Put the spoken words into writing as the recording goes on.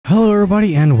Hello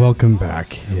everybody and welcome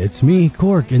back. It's me,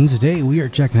 Quark, and today we are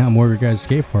checking out more of your guys'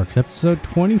 skate parks, episode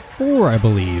 24, I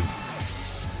believe.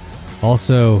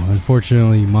 Also,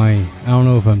 unfortunately, I don't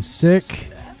know if I'm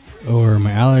sick or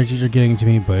my allergies are getting to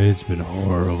me, but it's been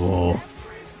horrible.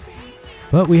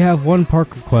 But we have one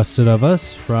park requested of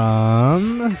us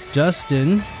from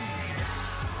Justin,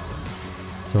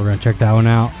 so we're gonna check that one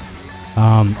out.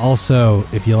 Also,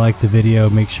 if you like the video,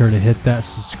 make sure to hit that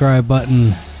subscribe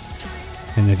button.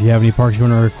 And if you have any parks you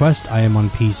want to request, I am on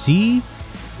PC.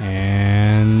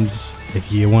 And if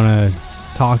you want to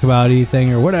talk about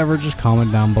anything or whatever, just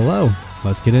comment down below.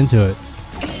 Let's get into it.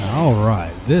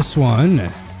 Alright, this one.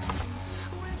 The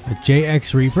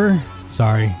JX Reaper.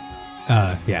 Sorry.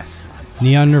 Yes.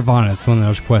 Neon Nirvana. It's one of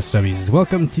those quest W's.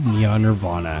 Welcome to Neon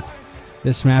Nirvana.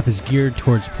 This map is geared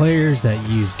towards players that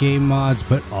use game mods,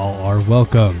 but all are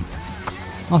welcome.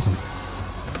 Awesome.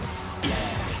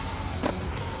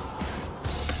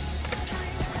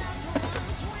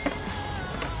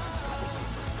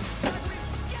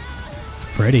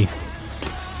 Pretty.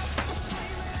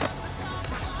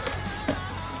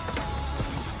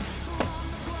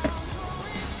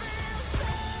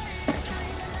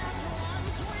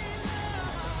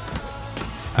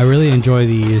 I really enjoy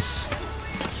these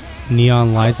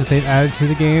neon lights that they've added to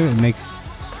the game. It makes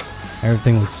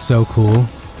everything look so cool.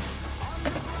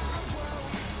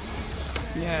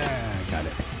 Yeah, got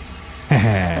it.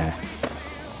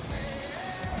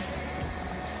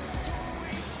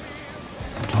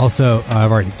 Also,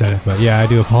 I've already said it, but yeah, I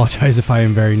do apologize if I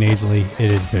am very nasally. It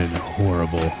has been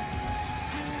horrible.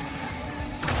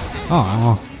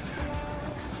 Oh.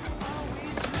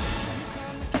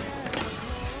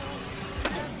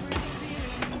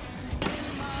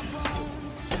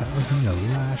 Tells me to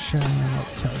lash out,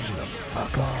 tells you to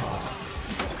fuck off.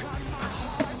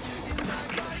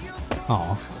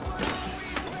 Aw.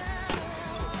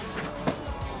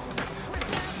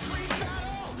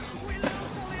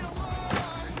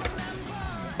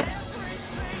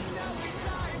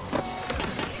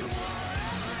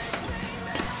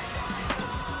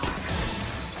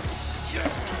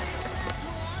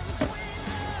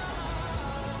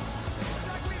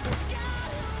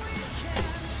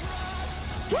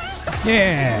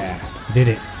 Yeah! Did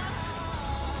it.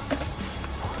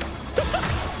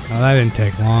 Oh, that didn't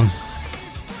take long.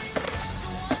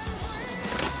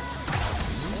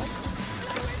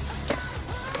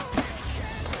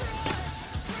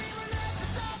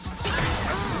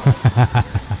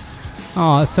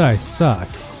 Oh, that's what I suck.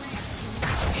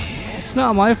 It's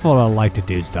not my fault I like to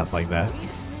do stuff like that.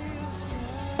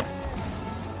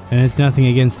 And it's nothing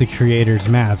against the creators'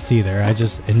 maps either. I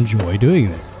just enjoy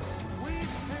doing it.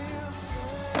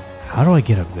 How do I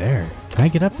get up there? Can I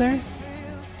get up there?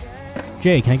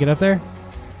 Jay, can I get up there?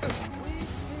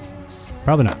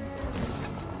 Probably not.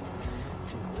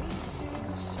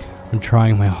 I'm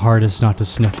trying my hardest not to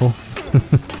sniffle.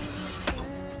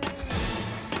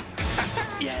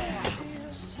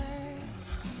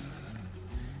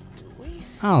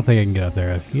 I don't think I can get up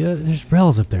there. Yeah, there's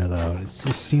rails up there though. It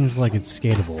just seems like it's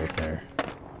skatable up there.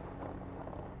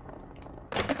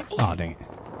 Oh, dang it.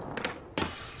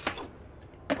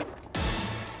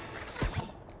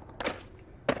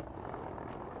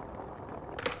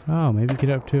 Oh, maybe get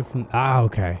up to it from... Ah,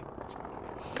 okay.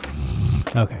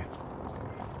 Okay.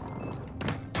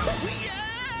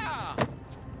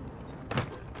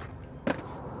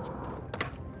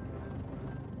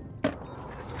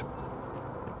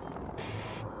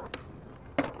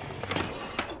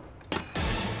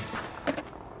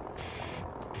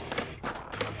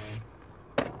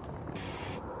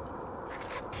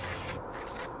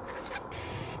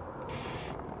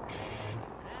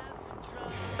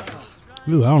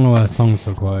 Ooh, I don't know why that song's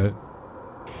so quiet.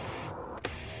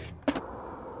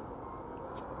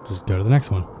 Just go to the next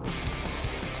one.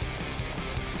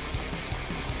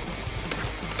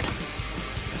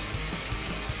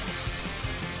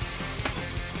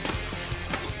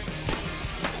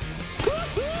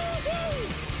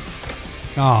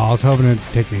 Oh, I was hoping it'd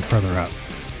take me further up.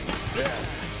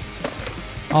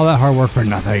 All that hard work for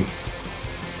nothing.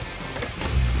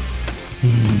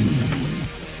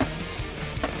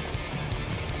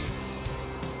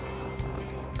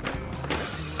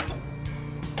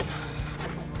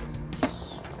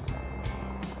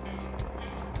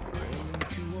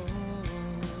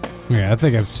 Yeah, I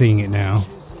think I'm seeing it now.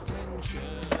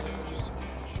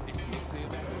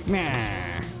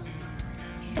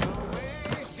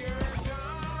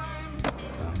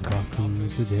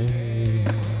 Coffees a day.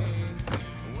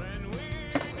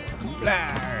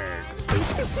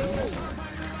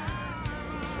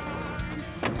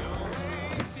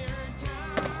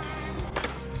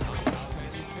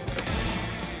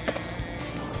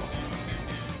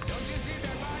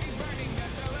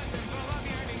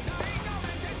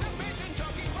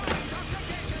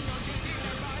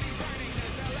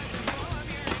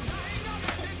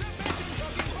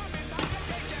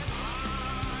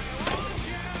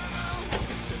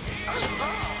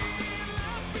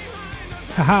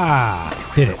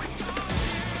 Haha! Did it.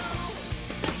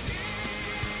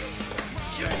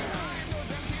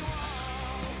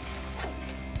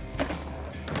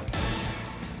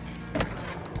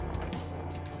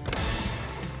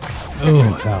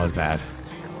 Oh, that was bad.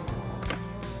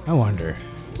 I wonder.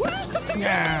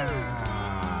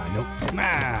 Nah, nope.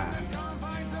 Nah.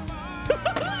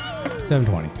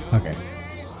 720. Okay.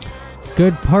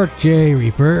 Good park, J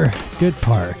Reaper. Good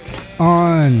park.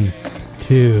 On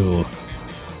to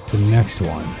the next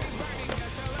one.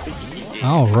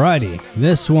 Alrighty.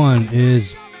 This one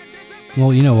is...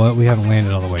 Well, you know what? We haven't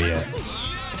landed all the way yet.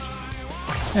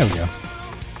 There we go.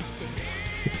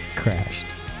 Crashed.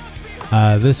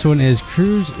 This one is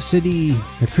Cruise Ship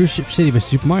City by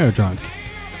Super Mario Drunk.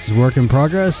 This is work in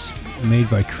progress, made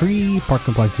by Cree. Park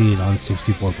complexity is on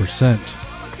 64%.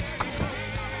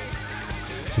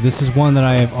 So this is one that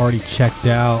I have already checked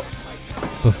out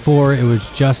before. It was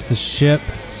just the ship,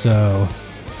 so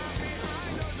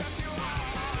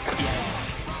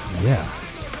yeah.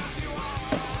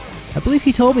 I believe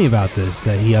he told me about this,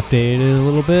 that he updated it a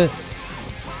little bit,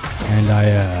 and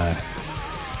I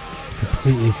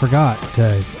completely forgot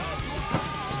to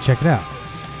check it out.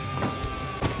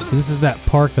 So this is that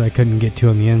park that I couldn't get to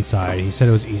on the inside. He said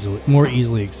it was more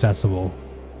easily accessible.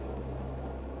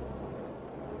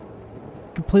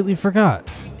 Completely forgot.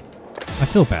 I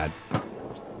feel bad.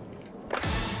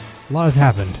 A lot has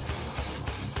happened.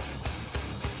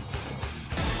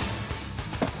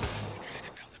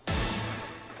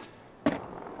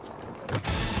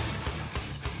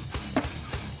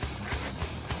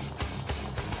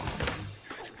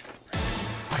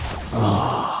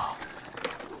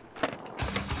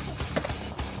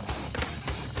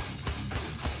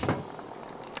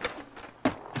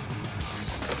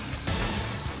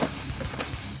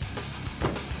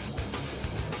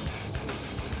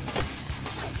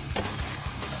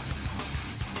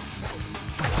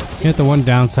 You know, the one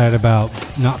downside about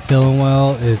not feeling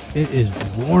well is it is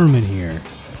warm in here.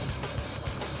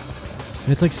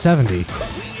 It's like 70.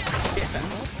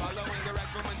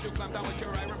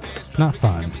 Not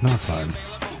fun, not fun.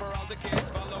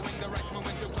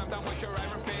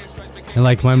 And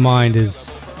like my mind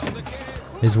is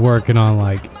working on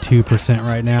like 2%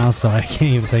 right now, so I can't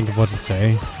even think of what to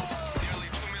say.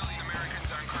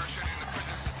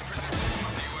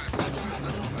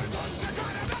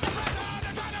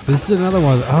 This is another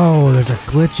one. Oh, there's a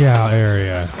glitch out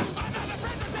area.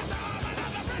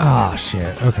 Ah,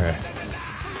 shit. Okay.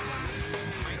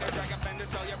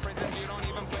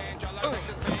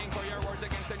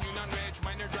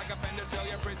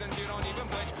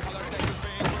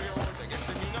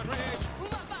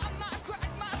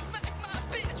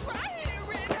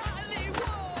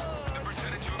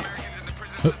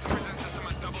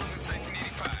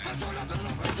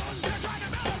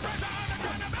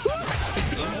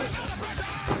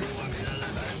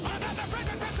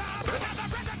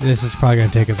 This is probably going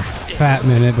to take us a fat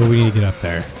minute, but we need to get up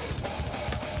there.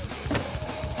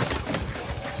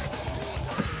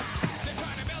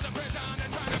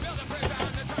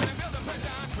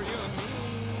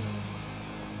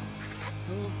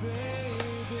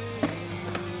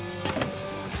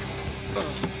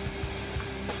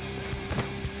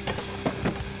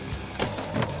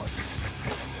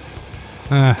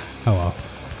 Oh well.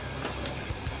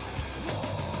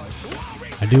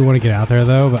 I do want to get out there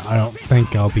though, but I don't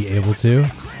think I'll be able to.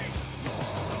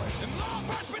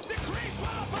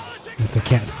 Since I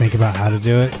can't think about how to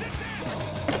do it.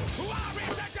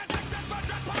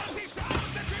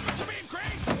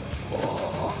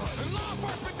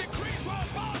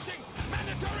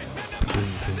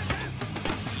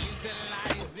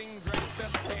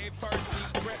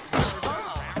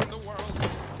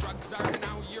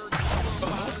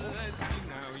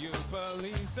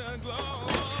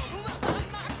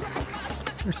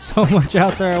 There's so much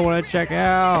out there I want to check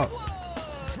out.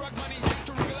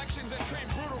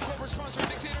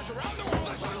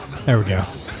 There we go.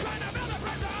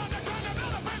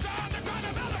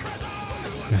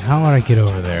 Now how would I get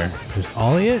over there? There's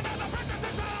ollie it?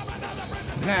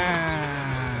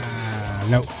 Nah,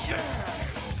 nope.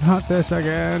 Not this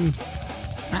again.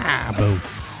 Ah, boom.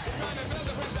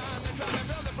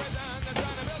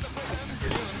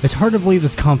 It's hard to believe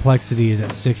this complexity is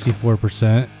at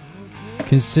 64%.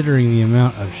 Considering the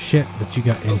amount of shit that you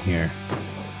got in here.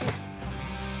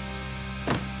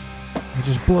 It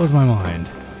just blows my mind.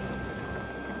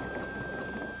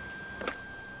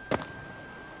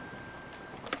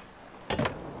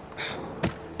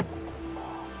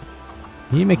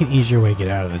 You need to make an easier way to get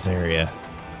out of this area.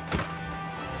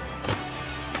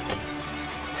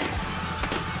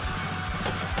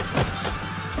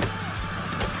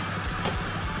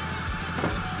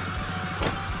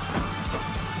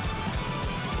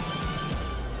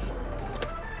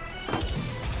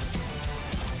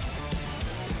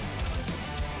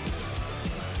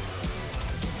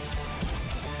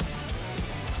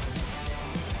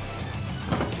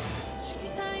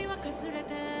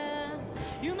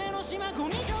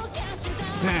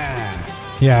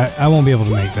 Yeah, I won't be able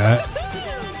to make that.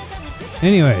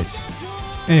 Anyways,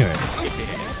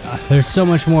 there's so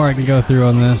much more I can go through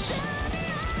on this.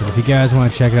 But if you guys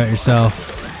want to check it out yourself,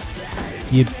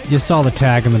 you saw the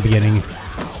tag in the beginning.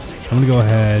 I'm gonna go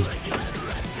ahead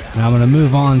and I'm gonna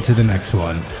move on to the next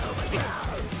one.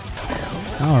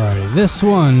 Alrighty, this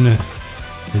one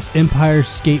is Empire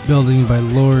Skate Building by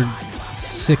Lord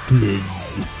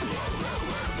Sickness.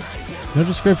 No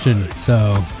description,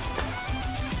 so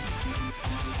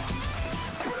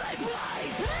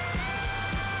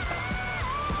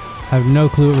I have no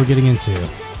clue what we're getting into.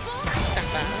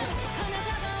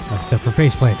 Except for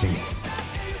face planting.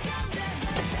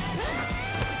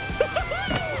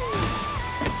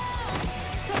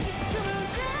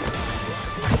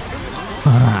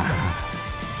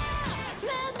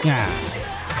 Yeah.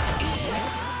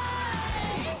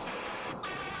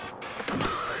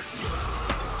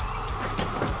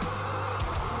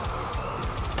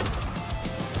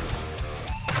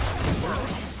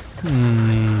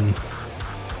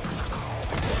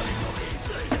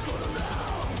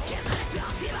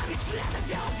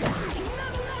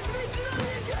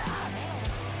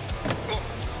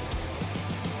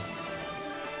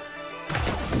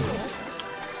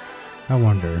 I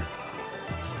wonder.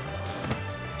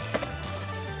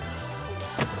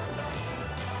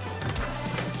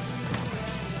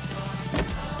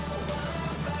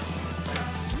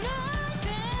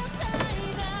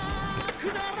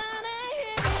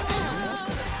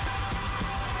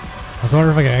 I was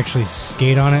wondering if I could actually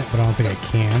skate on it, but I don't think I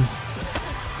can.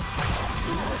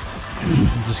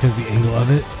 Just because of the angle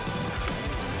of it.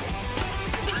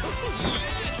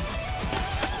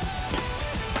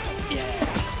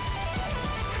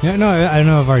 Yeah, no, I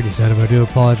know I've already said it, but I do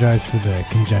apologize for the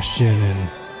congestion and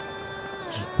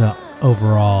just the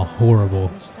overall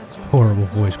horrible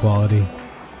voice quality.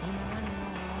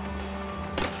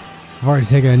 I've already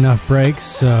taken enough breaks,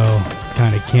 so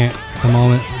kind of can't at the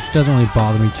moment, which doesn't really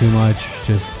bother me too much.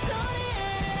 Just,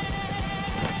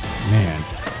 man.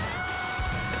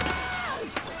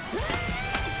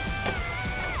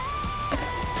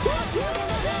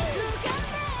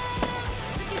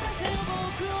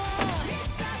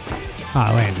 Ah,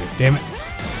 I landed, damn it.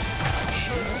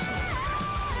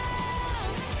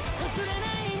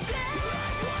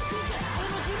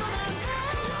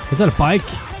 Is that a bike?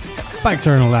 Bikes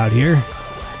aren't allowed here.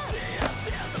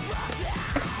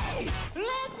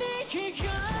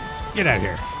 Get out of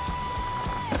here.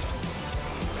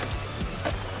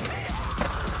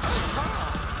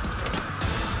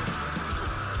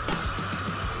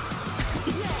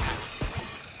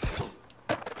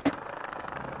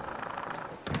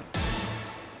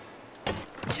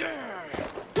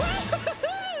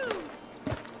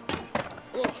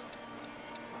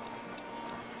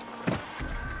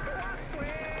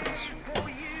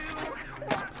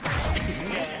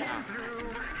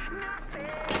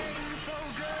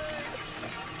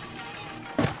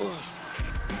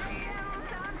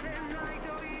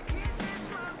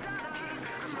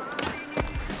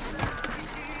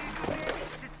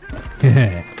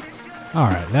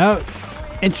 Alright, that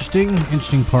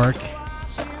interesting park.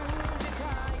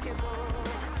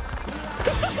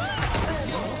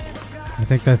 I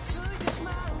think that's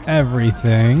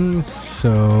everything,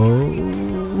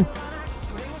 so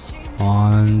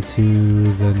on to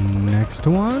the next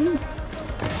one.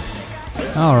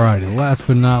 Alrighty, last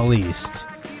but not least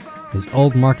is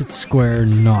Old Market Square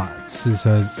Knots. It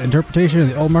says interpretation of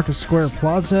the Old Market Square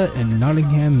Plaza in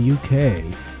Nottingham, UK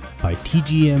by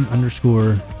TGM_Sam.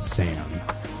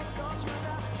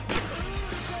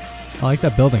 I like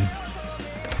that building.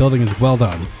 Building is well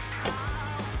done.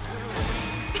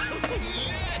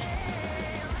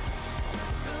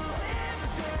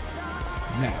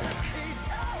 Now.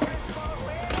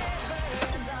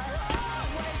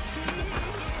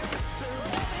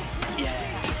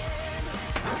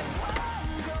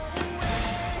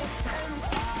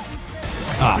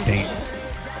 Ah, dang it.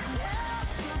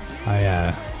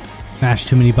 I mashed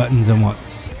too many buttons at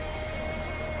once.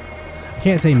 I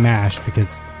can't say mashed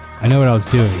because I know what I was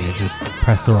doing, I just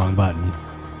pressed the wrong button.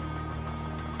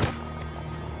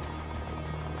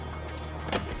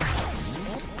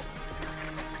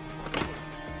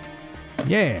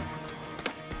 Yeah!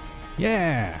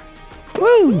 Yeah!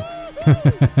 Woo!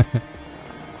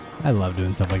 I love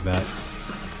doing stuff like that.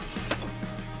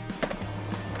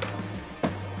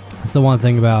 That's the one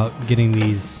thing about getting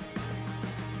these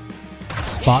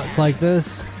spots like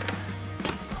this,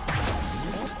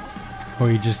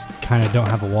 where you just kind of don't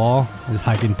have a wall, is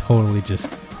I can totally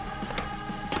just,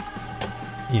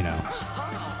 you know,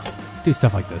 do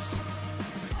stuff like this.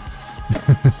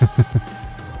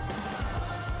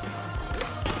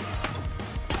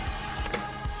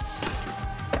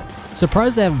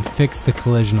 Surprised they haven't fixed the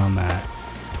collision on that,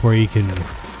 to where you can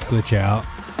glitch out.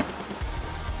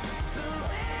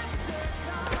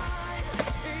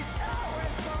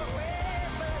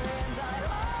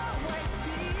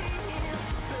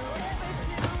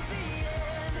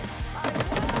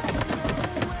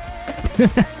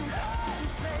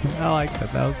 I like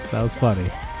that. That was funny.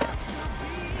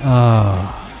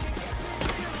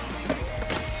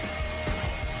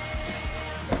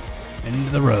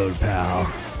 Into the road,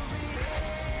 pal.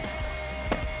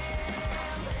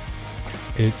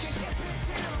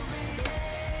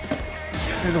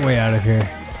 There's a way out of here.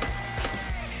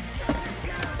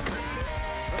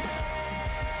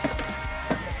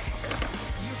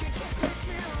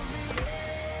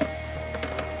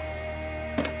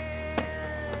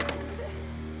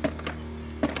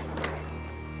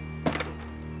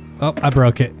 Oh, I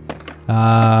broke it.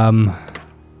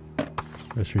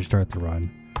 Let's restart the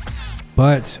run.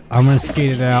 But I'm gonna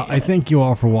skate it out. I thank you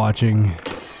all for watching.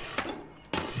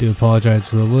 Do apologize,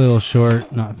 it's a little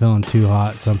short, not feeling too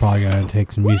hot, so I'm probably gonna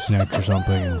take some Mucinex or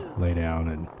something and lay down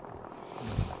and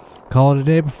call it a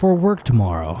day before work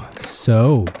tomorrow.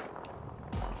 So,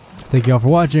 thank you all for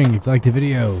watching. If you liked the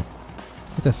video,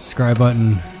 hit that subscribe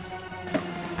button.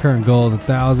 Current goal is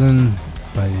 1,000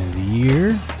 by the end of the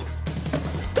year.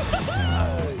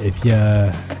 If you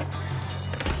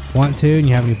want to and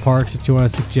you have any parks that you want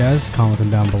to suggest, comment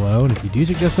them down below. And if you do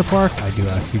suggest a park, I do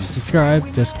ask you to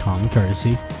subscribe, just common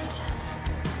courtesy.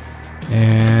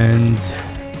 And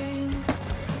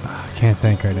I can't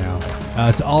thank right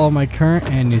now. To all of my current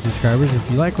and new subscribers,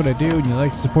 if you like what I do and you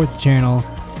like to support the channel,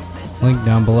 link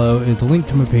down below is a link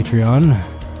to my Patreon.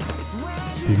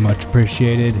 It'd be much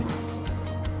appreciated.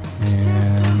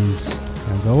 And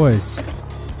as always,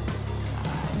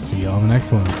 see you on the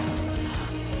next one.